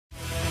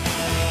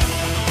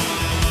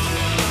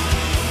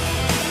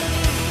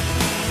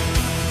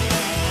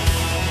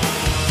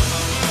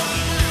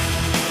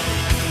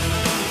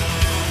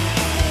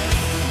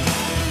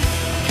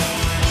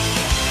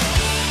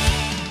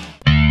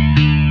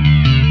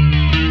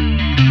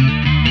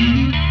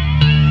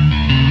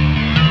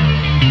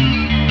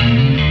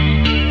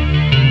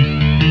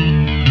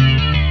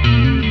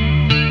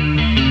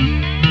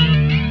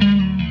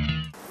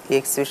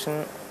Exhibition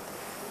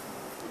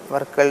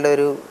വർക്കുകളുടെ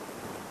ഒരു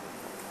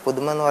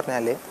പുതുമ എന്ന്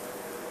പറഞ്ഞാൽ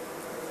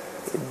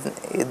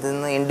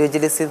ഇതിന്ന്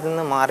ഇൻഡിവിജ്വലിസത്തിൽ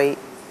നിന്ന് മാറി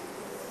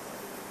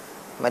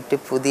മറ്റ്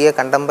പുതിയ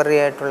കണ്ടംപററി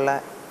ആയിട്ടുള്ള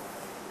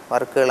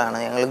വർക്കുകളാണ്.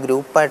 ഞങ്ങൾ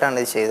ഗ്രൂപ്പായിട്ടാണ്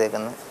ഇത്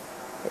ചെയ്തേക്കുന്നത്.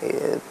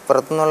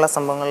 പുറത്തുനിന്നുള്ള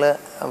സംഭവങ്ങൾ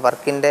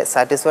വർക്കിൻ്റെ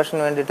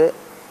സാറ്റിസ്ഫാക്ഷന് വേണ്ടിയിട്ട്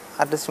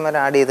ആർട്ടിസ്റ്റുമാർ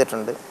ആഡ്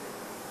ചെയ്തിട്ടുണ്ട്.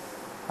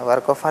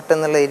 വർക്ക് ഓഫ് ആർട്ട്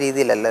എന്നുള്ള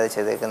രീതിയിലല്ല അത്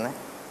ചെയ്തേക്കുന്നത്.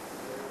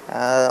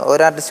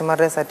 ഓരോ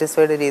ആർട്ടിസ്റ്റുമാരുടെ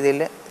സാറ്റിസ്ഫൈഡ്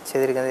രീതിയിൽ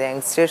ചെയ്തിരിക്കുന്നത്.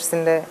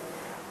 യങ്സ്റ്റേഴ്സിൻ്റെ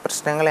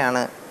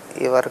പ്രശ്നങ്ങളെയാണ്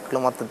ഈ വർക്കുകൾ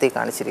മൊത്തത്തിൽ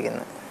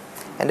കാണിച്ചിരിക്കുന്നത്.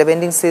 എൻ്റെ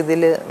പെയിൻറ്റിങ്സ്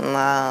ഇതിൽ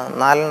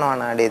 4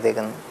 എണ്ണമാണ് ആഡ്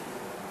ചെയ്തേക്കുന്നത്.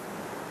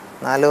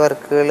 4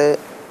 വർക്കുകൾ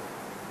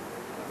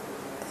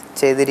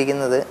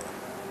ചെയ്തിരിക്കുന്നത്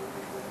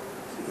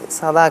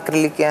സാധാ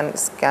അക്രിലിക്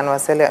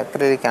ക്യാൻവാസിലെ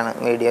അക്രിലിക്കാണ്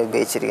മീഡിയ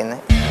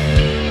ഉപയോഗിച്ചിരിക്കുന്നത്.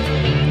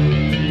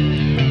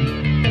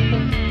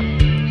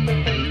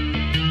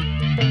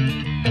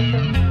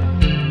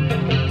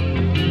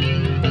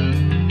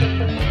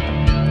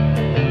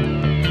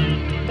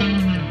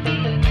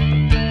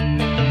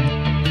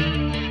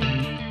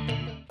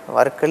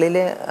 വർക്കുകളിൽ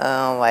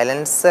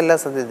വയലൻസ് അല്ല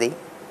സത്യത്തിൽ.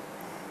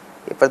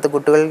 ഇപ്പോഴത്തെ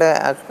കുട്ടികളുടെ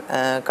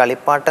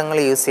കളിപ്പാട്ടങ്ങൾ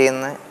യൂസ്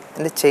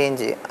ചെയ്യുന്നതിൻ്റെ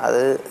ചേഞ്ച്,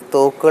 അത്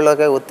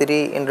തോക്കുകളൊക്കെ ഒത്തിരി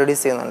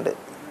ഇൻട്രൊഡ്യൂസ് ചെയ്യുന്നുണ്ട്,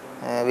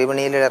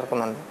 വിപണിയിൽ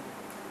ഇറക്കുന്നുണ്ട്.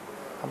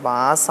 അപ്പോൾ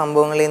ആ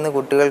സംഭവങ്ങളിൽ നിന്ന്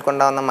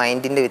കുട്ടികൾക്കുണ്ടാകുന്ന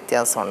മൈൻഡിൻ്റെ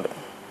വ്യത്യാസമുണ്ട്.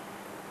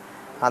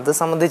 അത്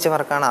സംബന്ധിച്ച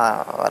വർക്കാണ് ആ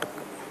വർക്ക്.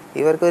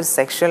 ഈ വർക്ക് ഒരു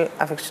സെക്ഷൽ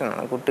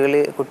അഫെക്ഷനാണ്.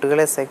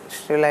 കുട്ടികളെ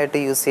സെക്ഷലായിട്ട്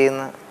യൂസ്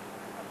ചെയ്യുന്ന,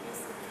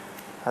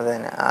 അത്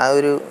തന്നെ ആ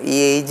ഒരു ഈ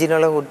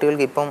ഏജിലുള്ള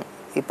കുട്ടികൾക്ക്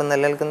ഇപ്പം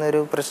നിലനിൽക്കുന്ന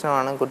ഒരു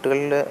പ്രശ്നമാണ്.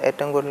 കുട്ടികളിൽ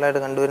ഏറ്റവും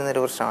കൂടുതലായിട്ട്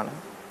കണ്ടുവരുന്നൊരു പ്രശ്നമാണ്.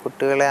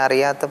 കുട്ടികളെ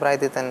അറിയാത്ത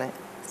പ്രായത്തിൽ തന്നെ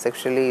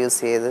സെക്ഷലി യൂസ്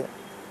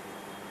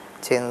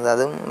ചെയ്യുന്നത്.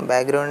 അതും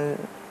ബാക്ക്ഗ്രൗണ്ട്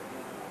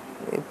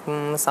ഇപ്പം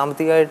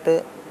സാമ്പത്തികമായിട്ട്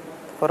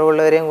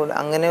കുറവുള്ളവരെയും കൂടെ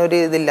അങ്ങനെ ഒരു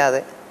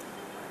ഇതില്ലാതെ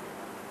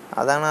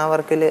അതാണ് ആ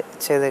വർക്കിൽ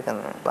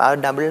ചെയ്തേക്കുന്നത്. ആ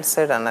ഡബിൾ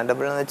സൈഡാണ്.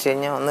 ഡബിൾ എന്ന് വെച്ച്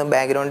കഴിഞ്ഞാൽ ഒന്ന്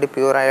ബാക്ക്ഗ്രൗണ്ടിൽ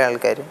പ്യൂറായ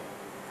ആൾക്കാർ,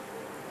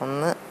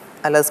 ഒന്ന്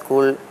അല്ല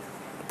സ്കൂൾ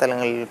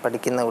തലങ്ങളിൽ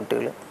പഠിക്കുന്ന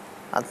കുട്ടികൾ,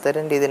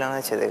 അത്തരം രീതിയിലാണ്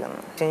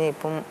ചെയ്തേക്കുന്നത്. പക്ഷേ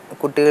ഇപ്പം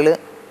കുട്ടികൾ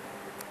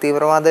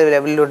തീവ്രവാദ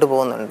ലെവലിലോട്ട്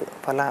പോകുന്നുണ്ട്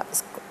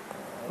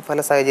പല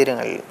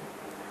സാഹചര്യങ്ങളിൽ.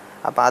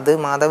 അപ്പോൾ അത്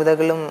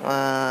മാതാപിതാക്കളും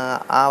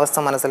ആ അവസ്ഥ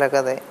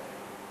മനസ്സിലാക്കാതെ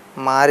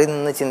മാറി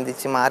നിന്ന്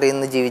ചിന്തിച്ച് മാറി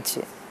നിന്ന്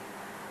ജീവിച്ച്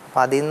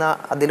അപ്പോൾ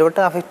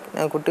അതിലോട്ട്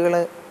കുട്ടികൾ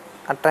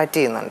അട്രാക്റ്റ്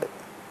ചെയ്യുന്നുണ്ട്.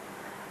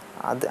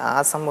 ആ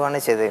സംഭവമാണ്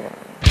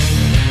ചെയ്തേക്കുന്നത്.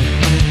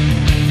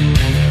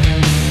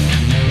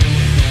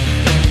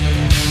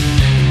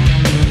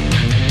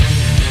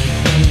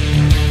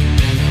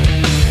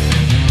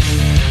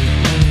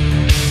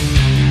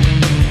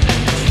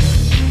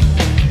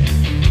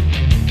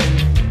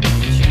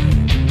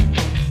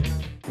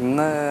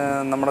 ഇന്ന്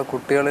നമ്മുടെ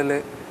കുട്ടികളിൽ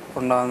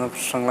ഉണ്ടാകുന്ന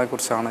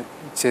പ്രശ്നങ്ങളെക്കുറിച്ചാണ്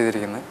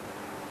ചെയ്തിരിക്കുന്നത്.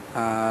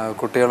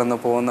 കുട്ടികളിന്ന്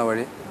പോകുന്ന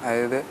വഴി,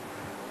 അതായത്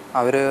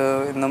അവർ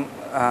ഇന്നും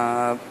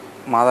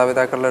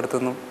മാതാപിതാക്കളുടെ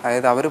അടുത്തുനിന്നും,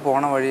 അതായത് അവർ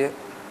പോണ വഴി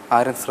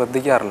ആരും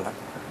ശ്രദ്ധിക്കാറില്ല.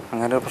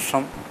 അങ്ങനെ ഒരു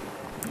പ്രശ്നം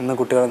ഇന്ന്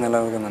കുട്ടികൾ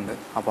നിലനിൽക്കുന്നുണ്ട്.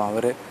 അപ്പോൾ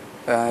അവർ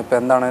ഇപ്പോൾ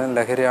എന്താണേലും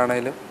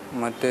ലഹരിയാണേലും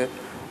മറ്റ്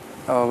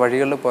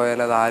വഴികളിൽ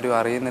പോയാൽ അത് ആരും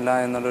അറിയുന്നില്ല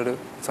എന്നുള്ളൊരു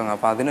സംഭവം.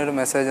 അപ്പോൾ അതിനൊരു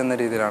മെസ്സേജ് എന്ന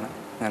രീതിയിലാണ്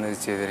ഞാനിത്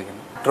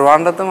ചെയ്തിരിക്കുന്നത്.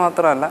 ട്രിവാൻഡ്രത്ത്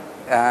മാത്രമല്ല,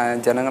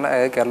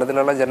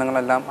 കേരളത്തിലുള്ള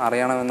ജനങ്ങളെല്ലാം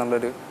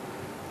അറിയണമെന്നുള്ളൊരു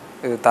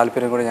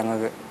താല്പര്യം കൂടി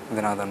ഞങ്ങൾക്ക്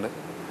ഇതിനകത്തുണ്ട്.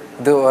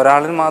 ഇത്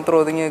ഒരാളിൽ മാത്രം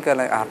ഒതുങ്ങി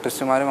നിൽക്കുകയല്ല,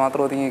 ആർട്ടിസ്റ്റുമാർ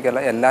മാത്രം ഒതുങ്ങി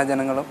നിൽക്കുകയല്ല, എല്ലാ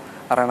ജനങ്ങളും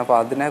അറിയണം. അപ്പോൾ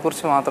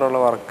അതിനെക്കുറിച്ച് മാത്രമുള്ള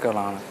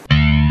വർക്കുകളാണ്.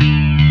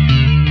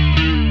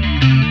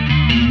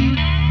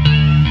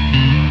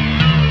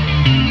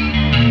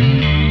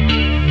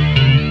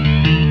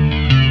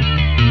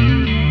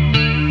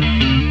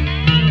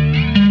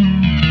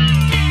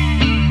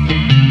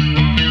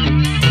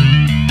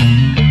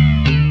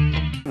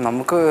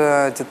 നമുക്ക്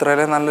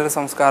ചിത്രയിലെ നല്ലൊരു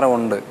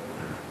സംസ്കാരമുണ്ട്.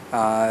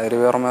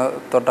 രവിവർമ്മ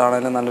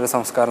തൊട്ടാണെങ്കിലും നല്ലൊരു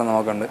സംസ്കാരം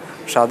നമുക്കുണ്ട്.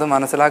 പക്ഷെ അത്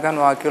മനസ്സിലാക്കാൻ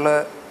ബാക്കിയുള്ള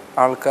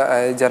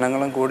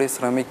ജനങ്ങളും കൂടി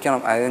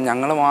ശ്രമിക്കണം. അതായത്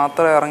ഞങ്ങൾ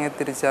മാത്രം ഇറങ്ങി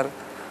തിരിച്ചാൽ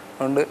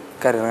കൊണ്ട്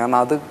കാര്യമില്ല. കാരണം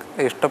അത്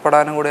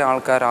ഇഷ്ടപ്പെടാനും കൂടി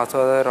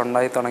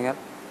ആസ്വാദകരുണ്ടായി തുടങ്ങിയാൽ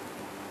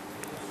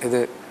ഇത്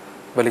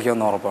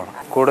വലിക്കുമെന്ന് ഉറപ്പാണ്.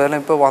 കൂടുതലും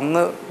ഇപ്പോൾ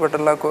വന്ന്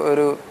വിട്ടുള്ള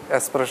ഒരു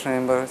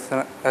എക്സ്പ്രഷൻ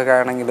ഒക്കെ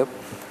ആണെങ്കിലും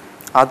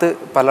അത്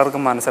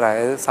പലർക്കും മനസ്സിലായി.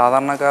 അതായത്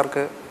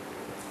സാധാരണക്കാർക്ക്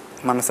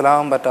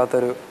മനസ്സിലാകാൻ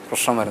പറ്റാത്തൊരു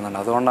പ്രശ്നം വരുന്നുണ്ട്.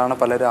 അതുകൊണ്ടാണ്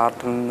പലരും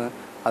ആർട്ടിൽ നിന്ന്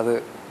അത്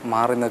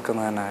മാറി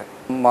നിൽക്കുന്നത് തന്നെ.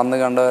 വന്ന്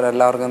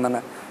കണ്ടവരെല്ലാവർക്കും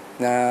തന്നെ,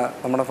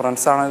 നമ്മുടെ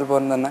ഫ്രണ്ട്സ് ആണെങ്കിൽ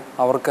പോലും തന്നെ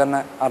അവർക്ക് തന്നെ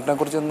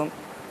ആർട്ടിനെക്കുറിച്ചൊന്നും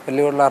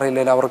വലിയ കൂടുതൽ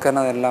അറിയില്ലെങ്കിൽ അവർക്ക്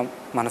തന്നെ അതെല്ലാം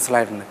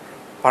മനസ്സിലായിട്ടുണ്ട്.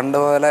 പണ്ട്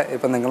പോലെ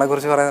ഇപ്പം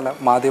നിങ്ങളെക്കുറിച്ച് പറയുന്നില്ല,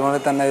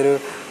 മാധ്യമങ്ങളിൽ തന്നെ ഒരു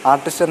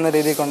ആർട്ടിസ്റ്റ് എന്ന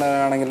രീതിയിൽ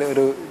കൊണ്ടുവരികയാണെങ്കിൽ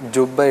ഒരു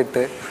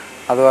ജുബ്ബയിട്ട്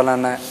അതുപോലെ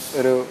തന്നെ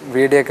ഒരു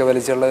വീഡിയോ ഒക്കെ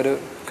വലിച്ചുള്ള ഒരു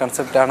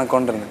കൺസെപ്റ്റാണ്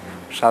കൊണ്ടുവരുന്നത്.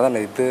 പക്ഷെ അതല്ല,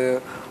 ഇത്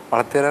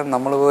വളർത്തിയാലും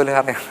നമ്മൾ പോലും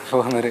അറിയാൻ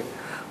പോകുന്നൊരു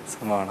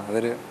സംഭവമാണ്.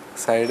 അതൊരു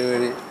സൈഡ്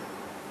വഴി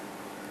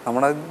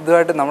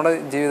നമ്മുടെ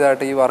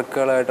ജീവിതമായിട്ട് ഈ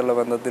വർക്കുകളായിട്ടുള്ള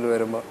ബന്ധത്തിൽ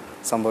വരുമ്പോൾ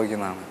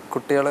സംഭവിക്കുന്നതാണ്.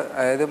 കുട്ടികൾ,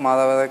 അതായത്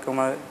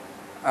മാതാപിതാക്കന്മാർ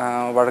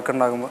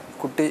വഴക്കുണ്ടാകുമ്പോൾ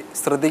കുട്ടി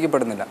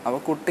ശ്രദ്ധിക്കപ്പെടുന്നില്ല. അപ്പോൾ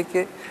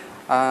കുട്ടിക്ക്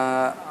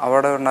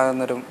അവിടെ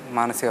ഉണ്ടാകുന്നൊരു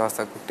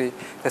മാനസികാവസ്ഥ, കുട്ടി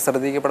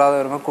ശ്രദ്ധിക്കപ്പെടാതെ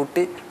വരുമ്പോൾ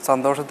കുട്ടി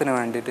സന്തോഷത്തിന്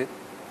വേണ്ടിയിട്ട്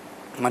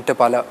മറ്റ്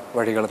പല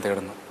വഴികളും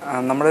തേടുന്നു.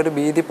 നമ്മുടെ ഒരു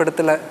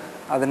ഭീതിപ്പെടുത്തൽ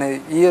അതിന്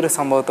ഈ ഒരു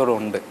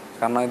സംഭവത്തോടുണ്ട്.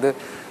 കാരണം ഇത്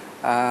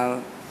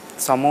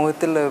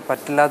സമൂഹത്തിൽ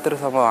പറ്റില്ലാത്തൊരു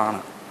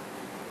സംഭവമാണ്.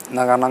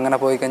 എന്നാൽ കാരണം അങ്ങനെ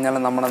പോയി കഴിഞ്ഞാൽ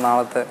നമ്മുടെ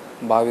നാളത്തെ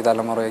ഭാവി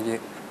തലമുറയ്ക്ക്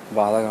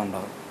ബാധകം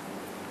ഉണ്ടാകും.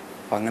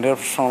 അപ്പോൾ അങ്ങനെ ഒരു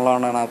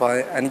പ്രശ്നമുള്ളതാണ്. അപ്പോൾ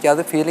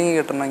എനിക്കത് ഫീലിംഗ്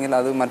കിട്ടണമെങ്കിൽ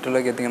അത്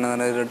മറ്റുള്ളവർക്ക്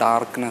എത്തിക്കണമെന്ന് ഒരു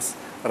ഡാർക്ക്നെസ്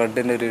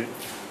റെഡിൻ്റെ ഒരു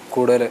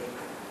കൂടുതൽ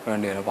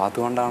വേണ്ടി വരും. അപ്പോൾ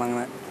അതുകൊണ്ടാണ്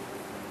അങ്ങനെ.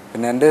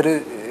 പിന്നെ എൻ്റെ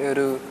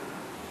ഒരു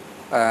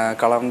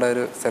കളറിൻ്റെ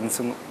ഒരു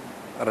സെൻസും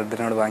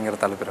റെഡിനോട് ഭയങ്കര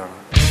താല്പര്യമാണ്.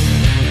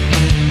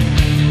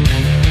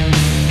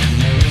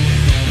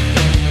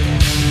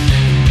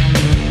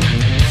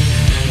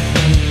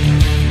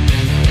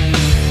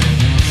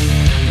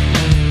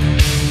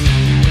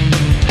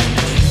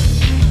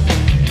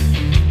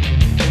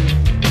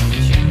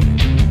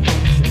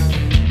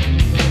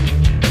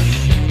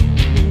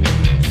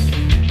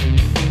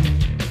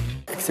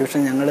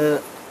 എക്സിബിഷൻ ഞങ്ങൾ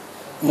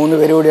 3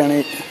 പേര് കൂടിയാണ്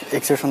ഈ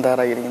എക്സിബിഷൻ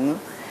തയ്യാറാക്കിയിരിക്കുന്നത്.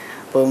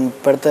 അപ്പം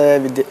ഇപ്പോഴത്തെ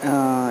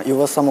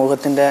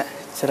യുവസമൂഹത്തിൻ്റെ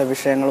ചില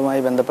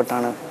വിഷയങ്ങളുമായി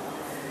ബന്ധപ്പെട്ടാണ്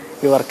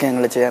ഈ വർക്ക്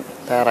ഞങ്ങൾ ചെയ്യാൻ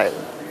തയ്യാറായത്.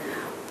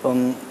 അപ്പം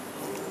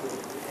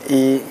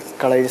ഈ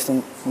കളേഴ്സും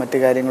മറ്റു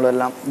കാര്യങ്ങളും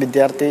എല്ലാം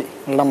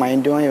വിദ്യാർത്ഥികളുടെ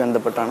മൈൻഡുമായി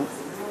ബന്ധപ്പെട്ടാണ്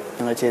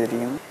ഞങ്ങൾ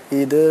ചെയ്തിരിക്കുന്നത്.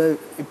 ഇത്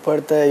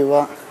ഇപ്പോഴത്തെ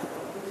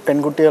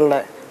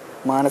പെൺകുട്ടികളുടെ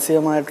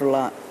മാനസികമായിട്ടുള്ള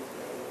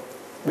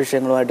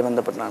വിഷയങ്ങളുമായിട്ട്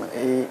ബന്ധപ്പെട്ടാണ്.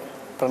 ഈ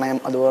പ്രണയം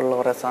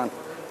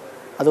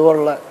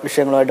അതുപോലുള്ള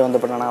വിഷയങ്ങളുമായിട്ട്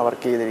ബന്ധപ്പെട്ടാണ് ആ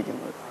വർക്ക്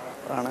ചെയ്തിരിക്കുന്നത്.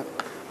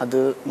 അത്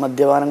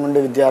മദ്യപാനം കൊണ്ട്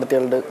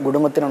വിദ്യാർത്ഥികളുടെ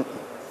കുടുംബത്തിന്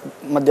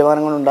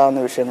മദ്യപാനം കൊണ്ടുണ്ടാകുന്ന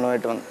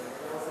വിഷയങ്ങളുമായിട്ട്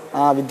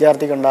ആ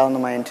വിദ്യാർത്ഥിക്ക് ഉണ്ടാകുന്ന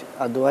മൈൻഡ്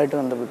അതുമായിട്ട്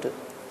ബന്ധപ്പെട്ട്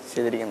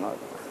ചെയ്തിരിക്കുന്നത്.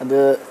 അത്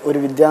ഒരു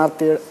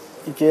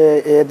വിദ്യാർത്ഥിക്ക്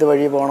ഏത്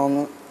വഴി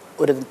പോകണമെന്ന്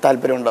ഒരു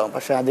താല്പര്യം ഉണ്ടാകും.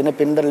 പക്ഷേ അതിനെ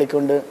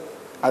പിന്തള്ളിക്കൊണ്ട്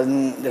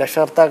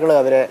രക്ഷകർത്താക്കൾ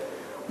അവരെ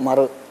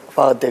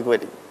മറുഭാഗത്തേക്ക്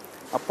വരും.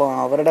 അപ്പോൾ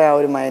അവരുടെ ആ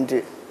ഒരു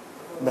മൈൻഡ്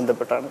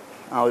ബന്ധപ്പെട്ടാണ്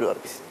ആ ഒരു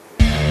വർക്ക്.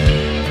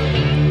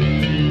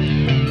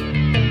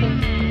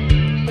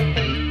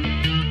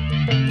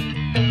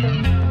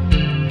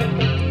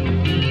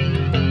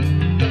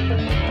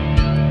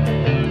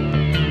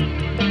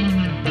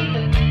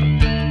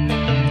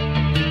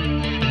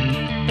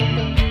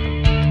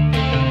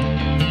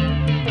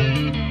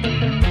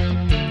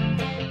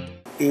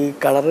 ഈ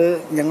കളറ്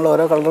ഞങ്ങൾ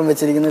ഓരോ കളറും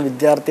വെച്ചിരിക്കുന്ന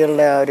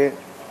വിദ്യാർത്ഥികളുടെ ആ ഒരു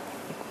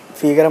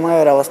ഭീകരമായ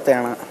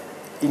ഒരവസ്ഥയാണ്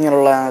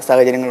ഇങ്ങനെയുള്ള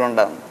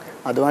സാഹചര്യങ്ങളുണ്ടാകുന്നത്.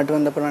 അതുമായിട്ട്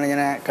ബന്ധപ്പെട്ടാണ്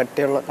ഇങ്ങനെ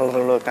കട്ടിയുള്ള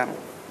കളറുകൾ വെക്കാൻ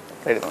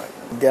കഴിയുന്നത്.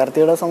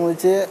 വിദ്യാർത്ഥികളെ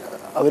സംബന്ധിച്ച്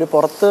അവർ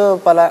പുറത്ത്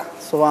പല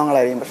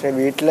സ്വഭാവങ്ങളായിരിക്കും, പക്ഷേ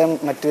വീട്ടിലെ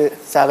മറ്റ്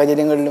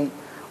സാഹചര്യങ്ങളിലും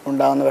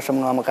ഉണ്ടാകുന്ന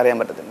വിഷമങ്ങൾ നമുക്കറിയാൻ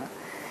പറ്റത്തില്ല.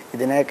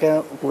 ഇതിനെയൊക്കെ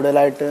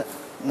കൂടുതലായിട്ട്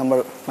നമ്മൾ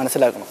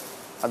മനസ്സിലാക്കണം.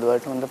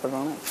 അതുമായിട്ട്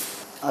ബന്ധപ്പെട്ടാണ്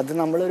അത്.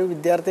 നമ്മളൊരു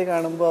വിദ്യാർത്ഥിയെ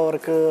കാണുമ്പോൾ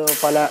അവർക്ക്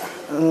പല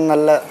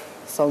നല്ല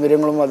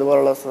സൗകര്യങ്ങളും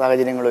അതുപോലുള്ള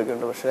സാഹചര്യങ്ങളൊക്കെ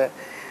ഉണ്ട്. പക്ഷേ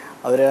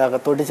അവർ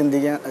അകത്തോട്ട്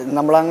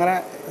നമ്മളങ്ങനെ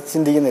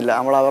ചിന്തിക്കുന്നില്ല.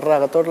 നമ്മൾ അവരുടെ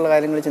അകത്തോട്ടുള്ള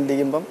കാര്യങ്ങൾ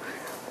ചിന്തിക്കുമ്പം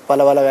പല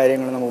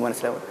കാര്യങ്ങളും നമുക്ക്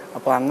മനസ്സിലാവും.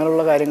 അപ്പോൾ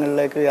അങ്ങനെയുള്ള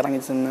കാര്യങ്ങളിലേക്ക്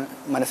ഇറങ്ങിച്ചെന്ന്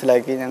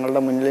മനസ്സിലാക്കി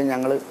ഞങ്ങളുടെ മുന്നിൽ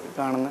ഞങ്ങൾ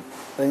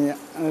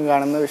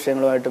കാണുന്ന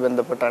വിഷയങ്ങളുമായിട്ട്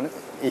ബന്ധപ്പെട്ടാണ്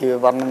ഈ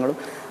വർണ്ണങ്ങളും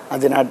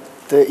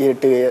അതിനകത്ത്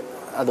ഇരുട്ടുകയും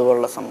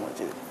അതുപോലുള്ള സംഭവം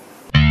ചെയ്തു.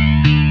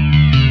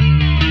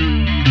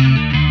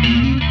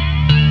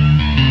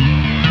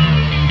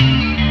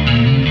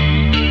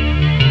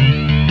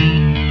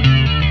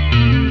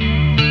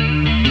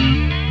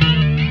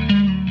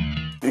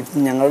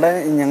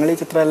 ഞങ്ങൾ ഈ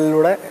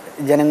ചിത്രകലയിലൂടെ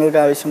ജനങ്ങൾക്ക്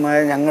ആവശ്യമായ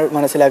ഞങ്ങൾ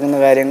മനസ്സിലാക്കുന്ന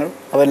കാര്യങ്ങൾ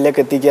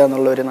അവരിലേക്ക് എത്തിക്കുക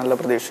എന്നുള്ള ഒരു നല്ല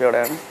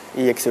പ്രതീക്ഷയോടെയാണ്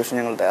ഈ എക്സിബിഷൻ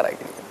ഞങ്ങൾ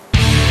തയ്യാറാക്കിയത്.